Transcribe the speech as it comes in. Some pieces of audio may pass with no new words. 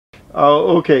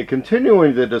Okay,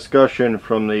 continuing the discussion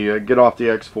from the Get Off the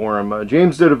X forum,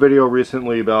 James did a video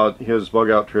recently about his bug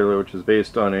out trailer, which is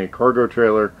based on a cargo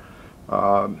trailer,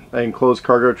 an enclosed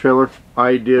cargo trailer.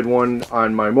 I did one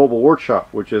on my mobile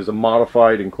workshop, which is a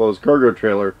modified enclosed cargo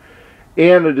trailer,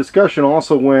 and the discussion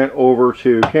also went over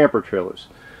to camper trailers.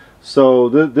 So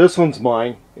this one's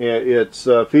mine. It's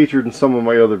featured in some of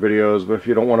my other videos, but if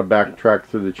you don't want to backtrack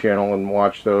through the channel and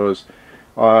watch those,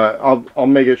 I'll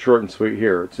make it short and sweet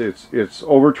here. It's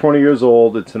over 20 years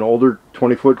old. It's an older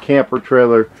 20-foot camper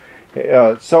trailer,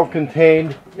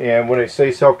 self-contained. And when I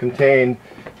say self-contained,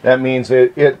 that means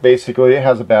it basically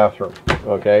has a bathroom.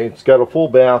 Okay, it's got a full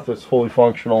bath. It's fully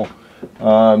functional.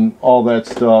 All that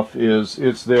stuff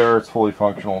it's there. It's fully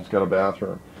functional. It's got a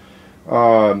bathroom,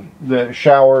 the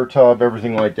shower, tub,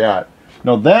 everything like that.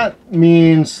 Now that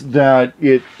means that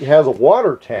it has a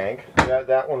water tank,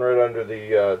 that one right under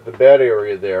the bed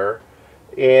area there,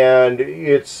 and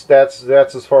that's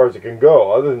as far as it can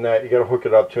go. Other than that, you got to hook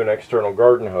it up to an external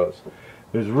garden hose.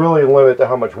 There's really a limit to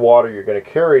how much water you're going to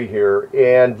carry here,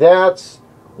 and that's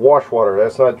wash water.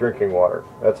 That's not drinking water.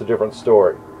 That's a different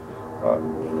story.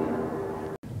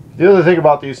 The other thing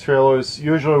about these trailers,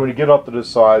 usually when you get up to the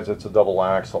sides, it's a double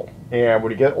axle. And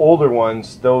when you get older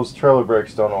ones, those trailer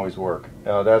brakes don't always work.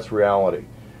 That's reality.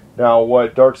 Now,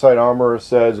 what Darkside Armorer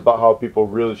says about how people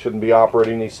really shouldn't be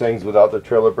operating these things without the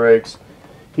trailer brakes,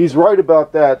 he's right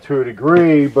about that to a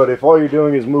degree, but if all you're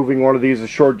doing is moving one of these a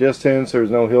short distance,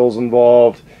 there's no hills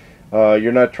involved,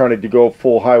 you're not trying to go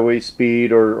full highway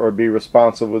speed or be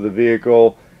responsive with the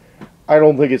vehicle, I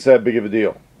don't think it's that big of a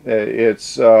deal. But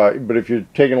if you're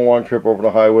taking a long trip over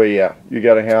the highway, yeah, you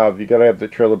gotta have the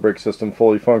trailer brake system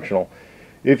fully functional.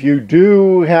 If you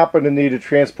do happen to need to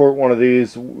transport one of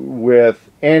these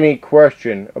with any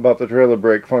question about the trailer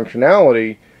brake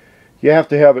functionality, you have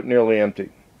to have it nearly empty,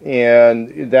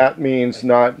 and that means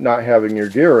not having your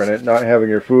gear in it, not having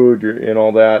your food and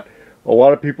all that. A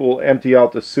lot of people empty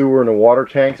out the sewer and the water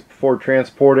tanks before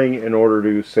transporting in order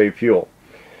to save fuel.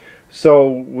 So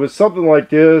with something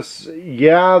like this,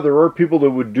 yeah, there are people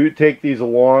that would take these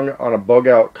along on a bug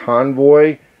out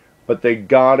convoy, but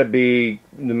the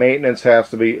maintenance has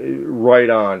to be right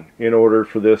on in order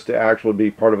for this to actually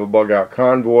be part of a bug out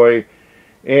convoy.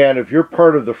 And if you're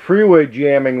part of the freeway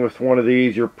jamming with one of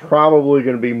these, you're probably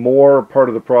going to be more part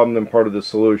of the problem than part of the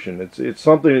solution. It's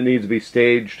something that needs to be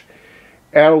staged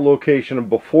at a location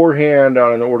beforehand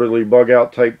on an orderly bug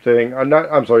out type thing.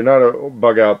 I'm sorry, not a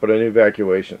bug out, but an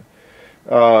evacuation.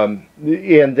 And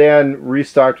then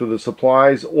restocked with the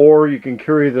supplies, or you can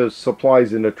carry the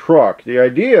supplies in a truck. The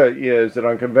idea is that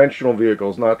on conventional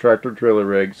vehicles, not tractor trailer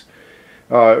rigs,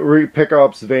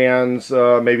 pickups, vans,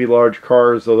 maybe large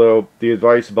cars, although the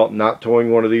advice about not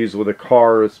towing one of these with a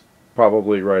car is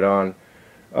probably right on,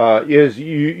 is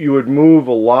you would move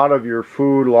a lot of your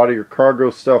food, a lot of your cargo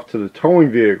stuff to the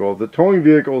towing vehicle. If the towing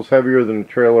vehicle is heavier than the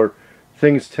trailer,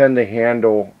 things tend to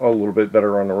handle a little bit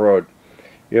better on the road.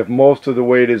 If most of the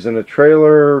weight is in a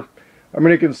trailer, I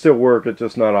mean, it can still work, it's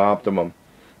just not optimum.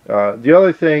 The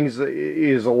other things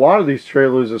is a lot of these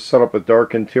trailers are set up with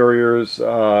dark interiors.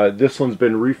 This one's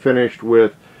been refinished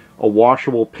with a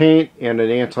washable paint and an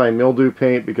anti-mildew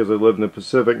paint because I live in the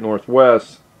Pacific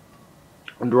Northwest,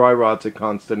 and dry rot's a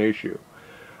constant issue.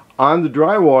 On the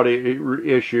dry rot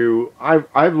issue,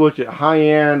 I've looked at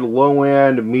high-end,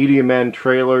 low-end, medium-end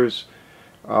trailers.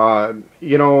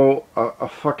 You know, a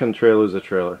fucking trailer is a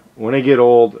trailer. When they get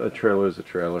old, a trailer is a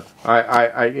trailer.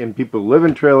 And people who live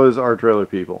in trailers are trailer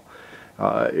people.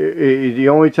 The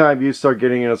only time you start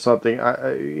getting into something,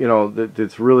 you know,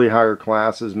 that's really higher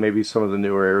class is maybe some of the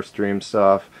newer Airstream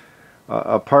stuff.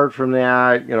 Apart from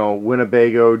that, you know,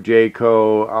 Winnebago,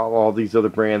 Jayco, all these other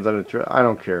brands on a trailer, I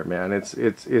don't care, man. It's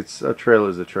a trailer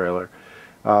is a trailer.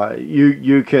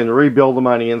 You can rebuild them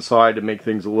on the inside to make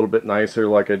things a little bit nicer,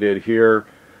 like I did here.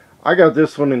 I got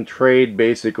this one in trade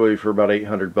basically for about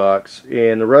 800 bucks,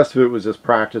 and the rest of it was just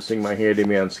practicing my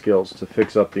handyman skills to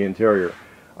fix up the interior.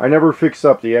 I never fixed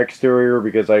up the exterior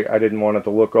because I didn't want it to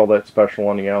look all that special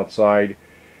on the outside.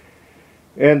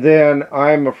 And then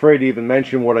I'm afraid to even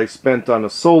mention what I spent on the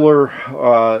solar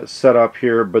setup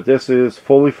here, but this is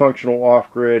fully functional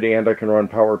off-grid, and I can run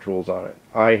power tools on it.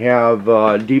 I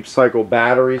have deep cycle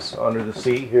batteries under the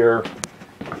seat here,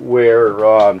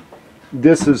 where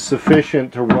this is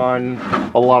sufficient to run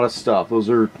a lot of stuff. Those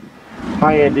are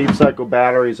high-end deep cycle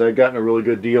batteries. I've gotten a really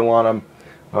good deal on them.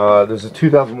 There's a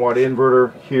 2,000 watt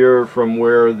inverter here from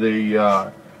where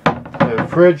the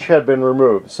fridge had been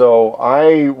removed. So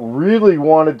I really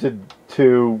wanted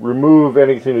to remove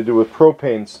anything to do with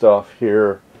propane stuff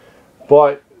here,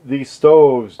 but these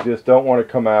stoves just don't want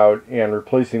to come out, and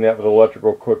replacing that with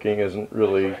electrical cooking isn't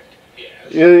really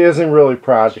it isn't really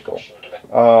practical.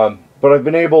 But I've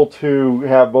been able to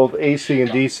have both AC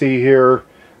and DC here.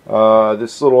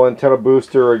 This little antenna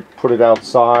booster, I put it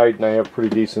outside, and I have pretty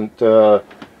decent,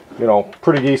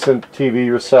 pretty decent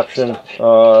TV reception.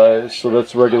 So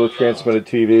that's regular transmitted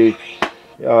TV.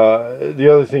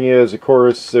 The other thing is, of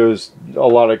course, there's a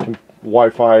lot of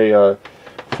Wi-Fi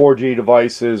 4G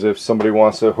devices if somebody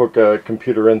wants to hook a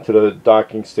computer into the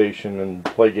docking station and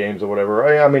play games or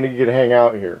whatever. I mean, you can hang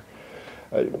out here.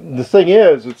 The thing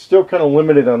is, it's still kind of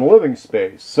limited on living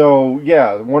space. So,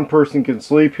 yeah, one person can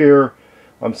sleep here.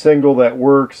 I'm single, that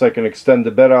works. I can extend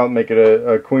the bed out, make it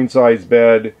a queen-size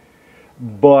bed.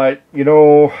 But, you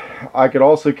know, I could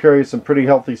also carry some pretty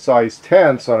healthy-sized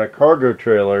tents on a cargo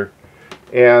trailer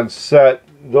and set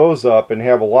those up and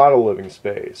have a lot of living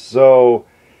space. So,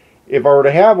 if I were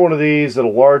to have one of these at a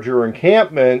larger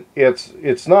encampment,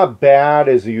 it's not bad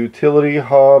as a utility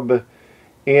hub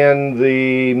in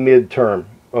the mid-term.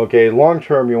 Okay,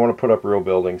 long-term you want to put up real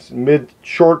buildings.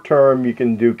 Short-term you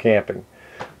can do camping.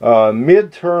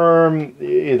 Mid-term,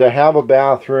 to have a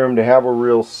bathroom, to have a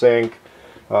real sink.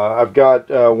 I've got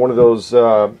one of those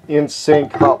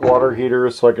in-sink hot water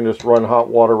heaters, so I can just run hot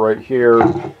water right here.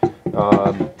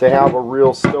 To have a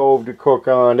real stove to cook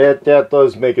on, that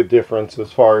does make a difference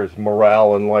as far as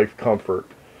morale and life comfort.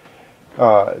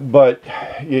 But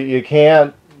you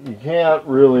can't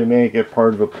really make it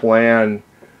part of a plan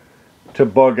to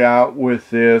bug out with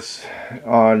this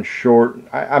on short.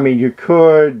 I mean, you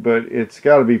could, but it's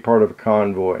got to be part of a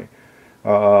convoy.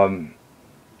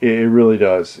 It really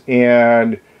does.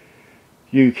 And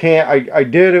you can't, I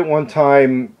did at one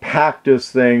time pack this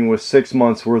thing with 6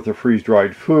 months worth of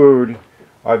freeze-dried food.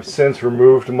 I've since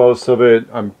removed most of it.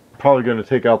 I'm probably going to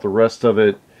take out the rest of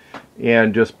it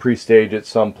and just pre-stage it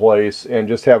someplace and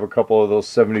just have a couple of those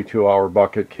 72-hour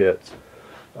bucket kits.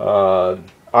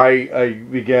 I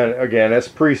began, again, as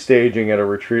pre-staging at a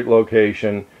retreat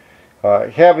location.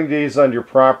 Having these on your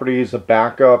property as a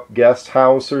backup guest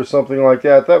house or something like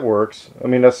that, that works. I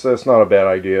mean, that's not a bad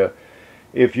idea.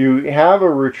 If you have a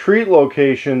retreat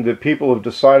location that people have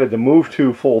decided to move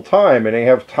to full-time and they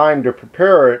have time to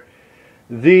prepare it,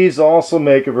 these also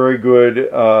make a very good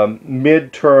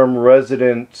mid-term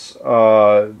residence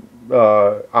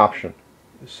option.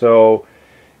 So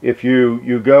if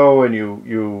you go and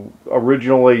you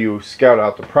originally scout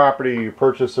out the property, you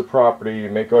purchase the property, you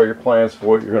make all your plans for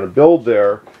what you're going to build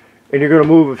there, and you're going to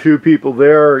move a few people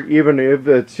there, even if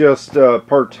it's just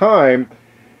part-time,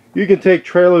 you can take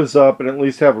trailers up and at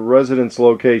least have a residence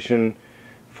location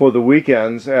for the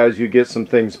weekends as you get some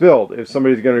things built. If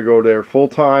somebody's going to go there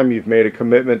full-time, you've made a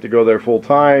commitment to go there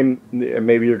full-time, and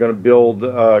maybe you're going to build,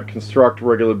 construct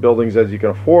regular buildings as you can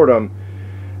afford them,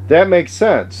 that makes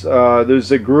sense.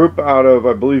 There's a group out of,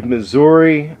 I believe,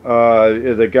 Missouri.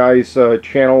 The guy's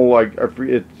channel,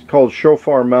 it's called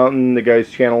Shofar Mountain. The guy's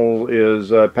channel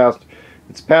is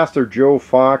Pastor Joe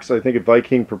Fox, I think, at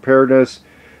Viking Preparedness.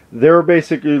 They're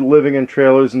basically living in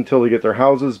trailers until they get their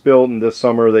houses built, and this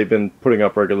summer they've been putting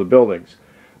up regular buildings.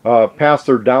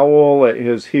 Pastor Dowell at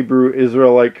his Hebrew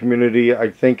Israelite community,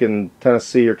 I think in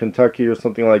Tennessee or Kentucky or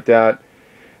something like that,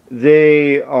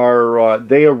 they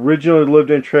originally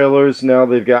lived in trailers. Now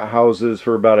they've got houses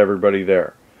for about everybody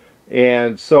there.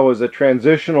 And so as a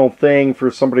transitional thing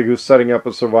for somebody who's setting up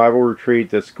a survival retreat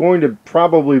that's going to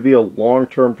probably be a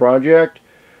long-term project,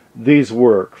 these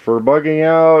work. For bugging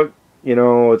out, you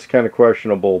know, it's kind of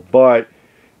questionable, but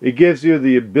it gives you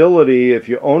the ability, if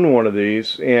you own one of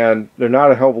these, and they're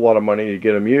not a hell of a lot of money to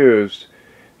get them used,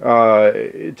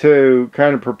 to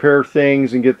kind of prepare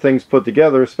things and get things put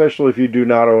together, especially if you do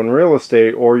not own real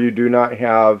estate or you do not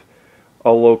have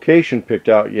a location picked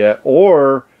out yet,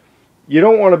 or you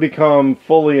don't want to become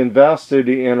fully invested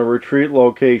in a retreat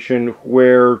location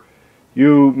where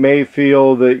you may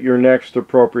feel that your next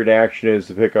appropriate action is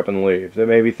to pick up and leave. That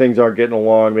maybe things aren't getting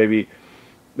along, maybe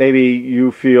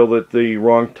you feel that the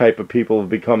wrong type of people have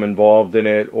become involved in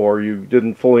it, or you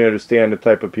didn't fully understand the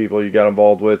type of people you got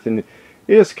involved with, and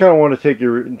you just kind of want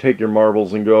to take your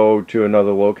marbles and go to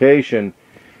another location.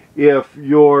 If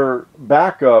your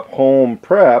backup home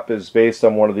prep is based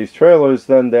on one of these trailers,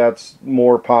 then that's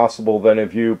more possible than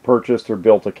if you purchased or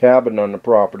built a cabin on the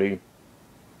property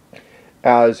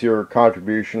as your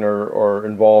contribution or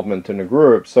involvement in the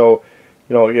group. So,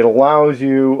 you know, it allows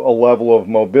you a level of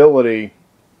mobility.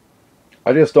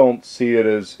 I just don't see it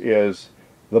as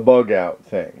the bug out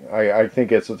thing. I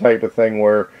think it's the type of thing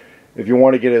where if you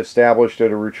want to get established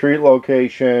at a retreat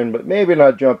location, but maybe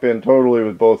not jump in totally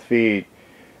with both feet,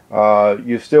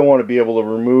 you still want to be able to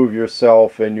remove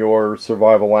yourself and your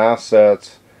survival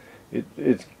assets.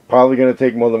 It's probably going to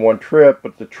take more than one trip,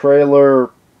 but the trailer,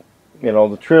 you know,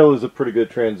 the trailer is a pretty good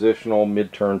transitional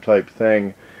midterm type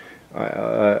thing.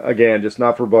 Again, just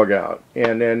not for bug out.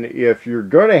 And then if you're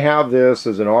going to have this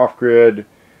as an off-grid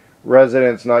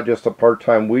residence, not just a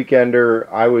part-time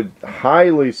weekender, I would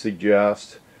highly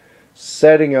suggest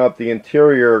setting up the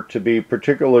interior to be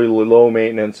particularly low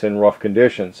maintenance in rough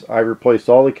conditions. I replaced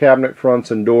all the cabinet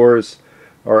fronts and doors,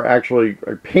 or actually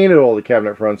I painted all the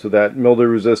cabinet fronts with that mildew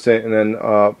resistant and then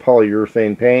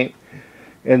polyurethane paint,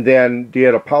 and then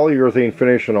did a polyurethane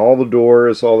finish on all the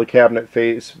doors, all the cabinet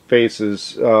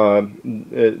faces,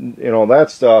 and all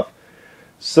that stuff,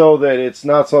 so that it's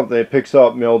not something that picks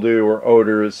up mildew or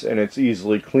odors and it's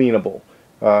easily cleanable.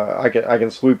 I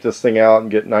can sweep this thing out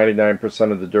and get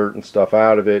 99% of the dirt and stuff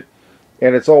out of it,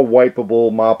 and it's all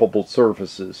wipeable, moppable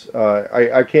surfaces.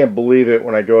 I can't believe it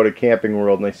when I go to Camping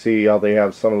World and I see how they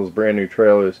have some of those brand new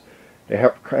trailers. They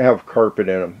have carpet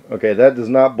in them. Okay, that does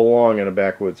not belong in a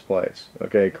backwoods place.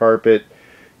 Okay, carpet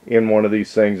in one of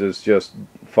these things is just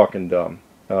fucking dumb.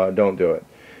 Don't do it.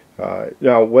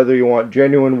 Now, whether you want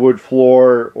genuine wood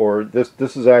floor or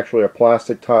this is actually a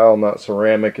plastic tile, not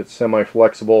ceramic. It's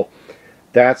semi-flexible.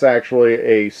 That's actually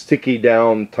a sticky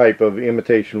down type of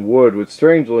imitation wood, which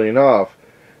strangely enough,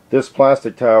 this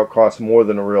plastic tile costs more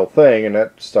than a real thing, and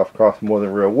that stuff costs more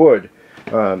than real wood.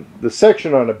 The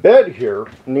section on the bed here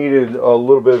needed a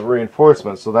little bit of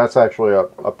reinforcement, so that's actually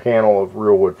a panel of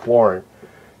real wood flooring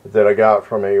that I got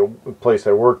from a place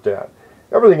I worked at.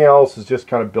 Everything else is just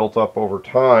kind of built up over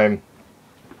time,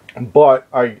 but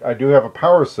I do have a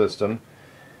power system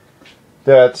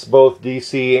that's both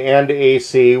DC and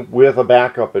AC with a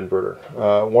backup inverter.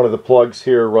 One of the plugs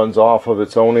here runs off of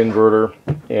its own inverter,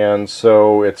 and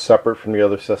so it's separate from the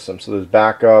other system. So there's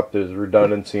backup, there's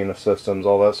redundancy in the systems,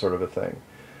 all that sort of a thing.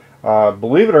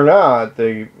 Believe it or not,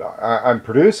 I'm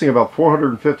producing about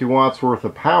 450 watts worth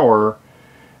of power,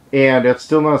 and it's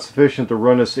still not sufficient to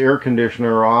run this air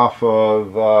conditioner off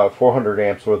of 400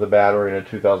 amps worth of battery and a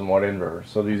 2000 watt inverter.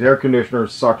 So these air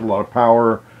conditioners suck a lot of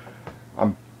power.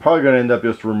 I'm probably going to end up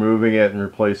just removing it and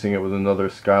replacing it with another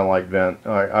skylight vent.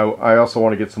 I also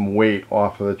want to get some weight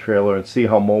off of the trailer and see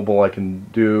how mobile I can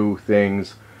do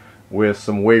things with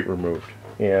some weight removed.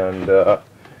 And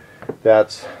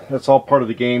that's all part of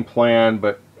the game plan,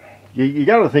 but you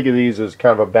got to think of these as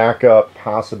kind of a backup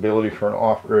possibility for an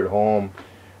off-grid home.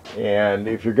 And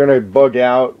if you're going to bug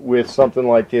out with something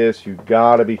like this, you've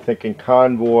got to be thinking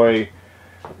convoy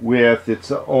with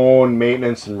its own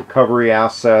maintenance and recovery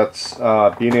assets,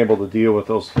 being able to deal with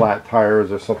those flat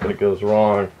tires or something that goes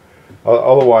wrong.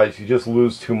 Otherwise, you just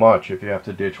lose too much if you have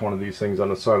to ditch one of these things on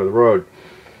the side of the road.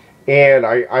 And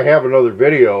I have another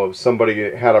video of somebody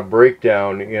that had a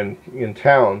breakdown in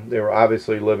town. They were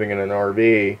obviously living in an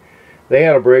RV. They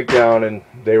had a breakdown and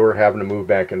they were having to move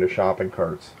back into shopping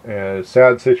carts. And it's a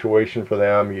sad situation for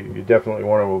them. You definitely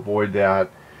want to avoid that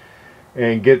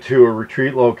and get to a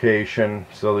retreat location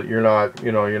so that you're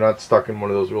not stuck in one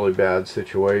of those really bad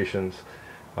situations.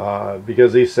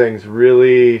 Because these things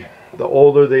really, the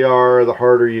older they are, the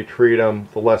harder you treat them,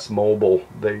 the less mobile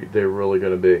they're really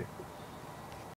going to be.